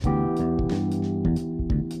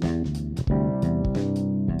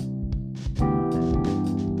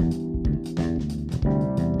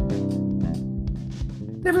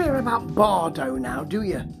Never hear about Bardo now, do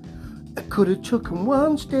you? I could have took 'em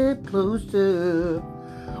one step closer.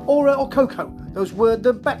 Or Coco. Those were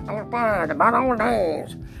the bad old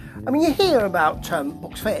days. I mean, you hear about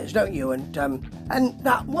books fairs, don't you? And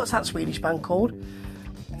that, what's that Swedish band called?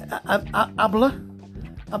 Abla?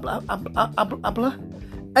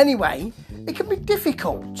 Anyway, it can be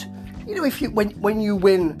difficult. You know, when you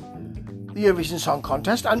win the Eurovision Song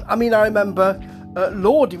Contest. And I mean, I remember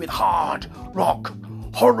Lordi with Hard Rock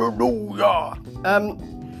Hallelujah.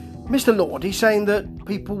 Mr. Lordi saying that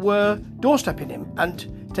people were doorstepping him and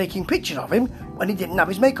taking pictures of him when he didn't have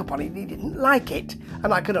his makeup on. He didn't like it,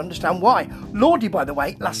 and I could understand why. Lordi, by the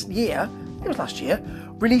way, last year,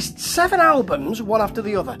 released 7 albums, one after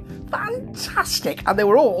the other. Fantastic, and they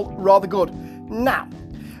were all rather good. Now,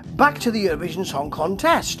 back to the Eurovision Song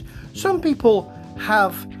Contest. Some people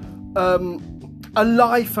have a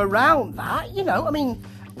life around that, you know. I mean,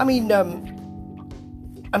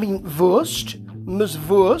 Ms.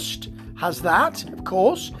 Wurst has that, of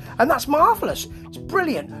course, and that's marvellous. It's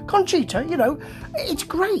brilliant. Conchita, you know, it's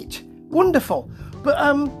great, wonderful. But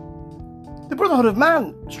the Brotherhood of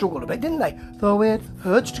Man struggled a bit, didn't they? Though it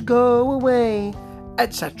hurts to go away,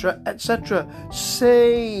 etc., etc.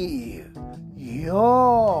 Say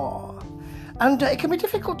yeah. And it can be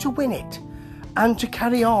difficult to win it and to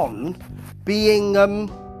carry on being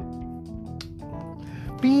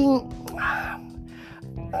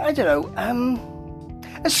I don't know,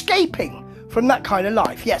 escaping from that kind of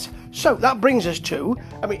life. Yes. So that brings us to,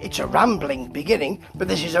 I mean, it's a rambling beginning, but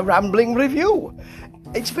this is a rambling review.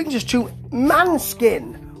 It brings us to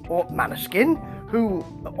Manskin, or Maneskin,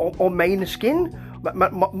 or Maneskin,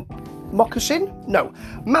 Moccasin? No,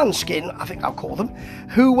 Manskin, I think I'll call them,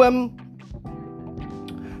 who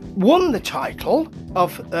won the title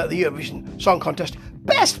of the Eurovision Song Contest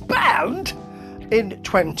Best Band in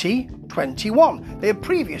 2021. They had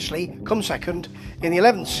previously come second in the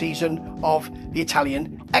 11th season of the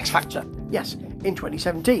Italian X Factor. Yes, in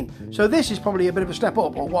 2017. So this is probably a bit of a step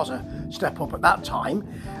up, or was a step up at that time.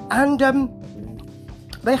 And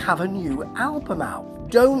they have a new album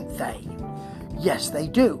out, don't they? Yes, they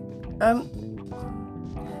do.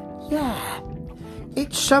 Yeah,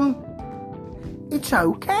 it's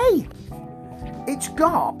okay. It's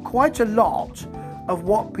got quite a lot of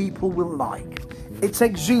what people will like. It's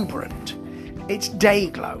exuberant. It's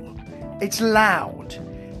day-glow. It's loud.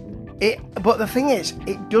 But the thing is,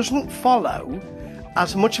 it doesn't follow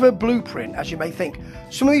as much of a blueprint as you may think.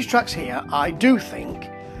 Some of these tracks here, I do think,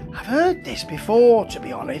 I've heard this before, to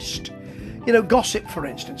be honest. You know, Gossip, for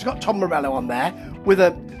instance, got Tom Morello on there with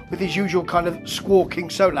his usual kind of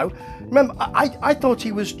squawking solo. Remember, I thought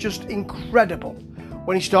he was just incredible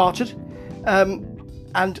when he started.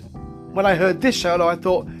 And when I heard this solo, I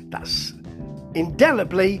thought, that's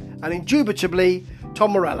indelibly and indubitably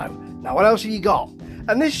Tom Morello. Now, what else have you got?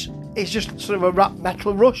 And this is just sort of a rap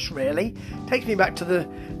metal rush, really. Takes me back to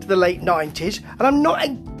the late 90s, and I'm not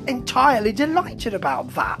entirely delighted about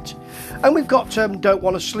that. And we've got Don't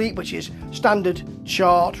Wanna Sleep, which is standard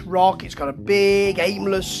chart rock. It's got a big,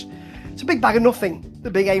 aimless... It's a big bag of nothing, the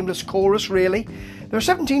big aimless chorus, really. There are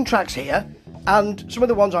 17 tracks here, and some of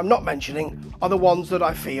the ones I'm not mentioning are the ones that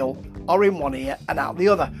I feel are in one ear and out the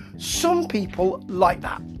other. Some people like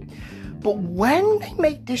that. But when they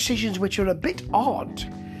make decisions which are a bit odd,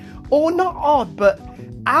 or not odd, but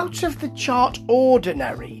out of the chart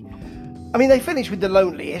ordinary. I mean, they finish with The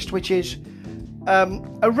Loneliest, which is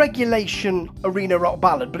a regulation arena rock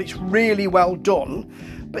ballad, but it's really well done.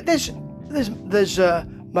 But there's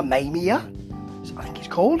Mamamia, I think it's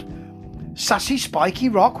called. Sassy, spiky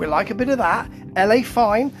rock, we like a bit of that. LA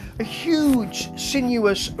Fine, a huge,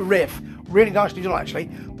 sinuous riff, really nicely done actually,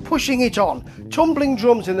 pushing it on. Tumbling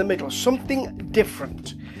drums in the middle, something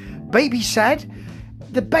different. Baby Said,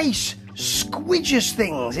 the bass squidges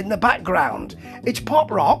things in the background. It's pop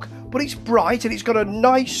rock, but it's bright and it's got a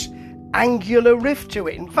nice angular riff to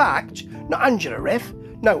it. In fact, not Angela Riff,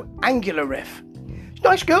 no, angular riff. She's a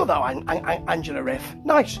nice girl though, Angela Riff.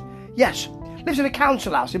 Nice, yes. Lives in a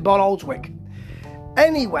council house in Bonaldswick.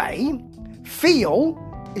 Anyway, Feel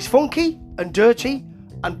is funky and dirty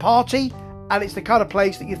and party, and it's the kind of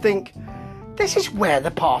place that you think, this is where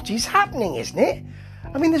the party's happening, isn't it?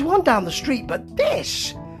 I mean, there's one down the street, but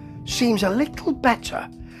this seems a little better.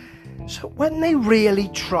 So when they really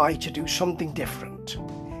try to do something different,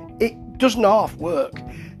 it doesn't half work.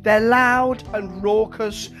 They're loud and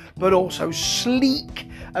raucous, but also sleek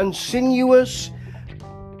and sinuous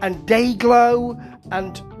and day-glow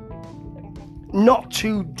and not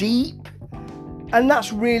too deep. And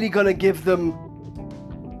that's really going to give them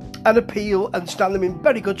an appeal and stand them in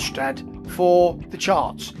very good stead for the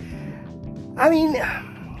charts. I mean,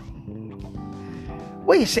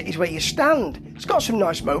 Where you sit is where you stand. It's got some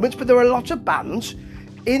nice moments, but there are lots of bands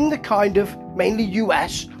in the kind of mainly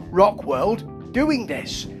US rock world doing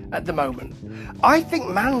this at the moment. I think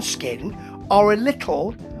Manskin are a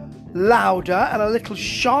little louder and a little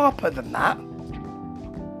sharper than that,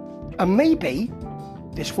 and maybe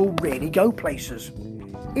this will really go places.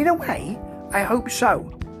 In a way, I hope so,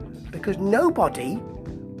 because nobody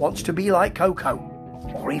wants to be like Coco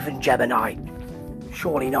or even Gemini.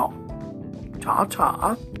 Surely not.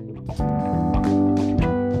 Ta-ta.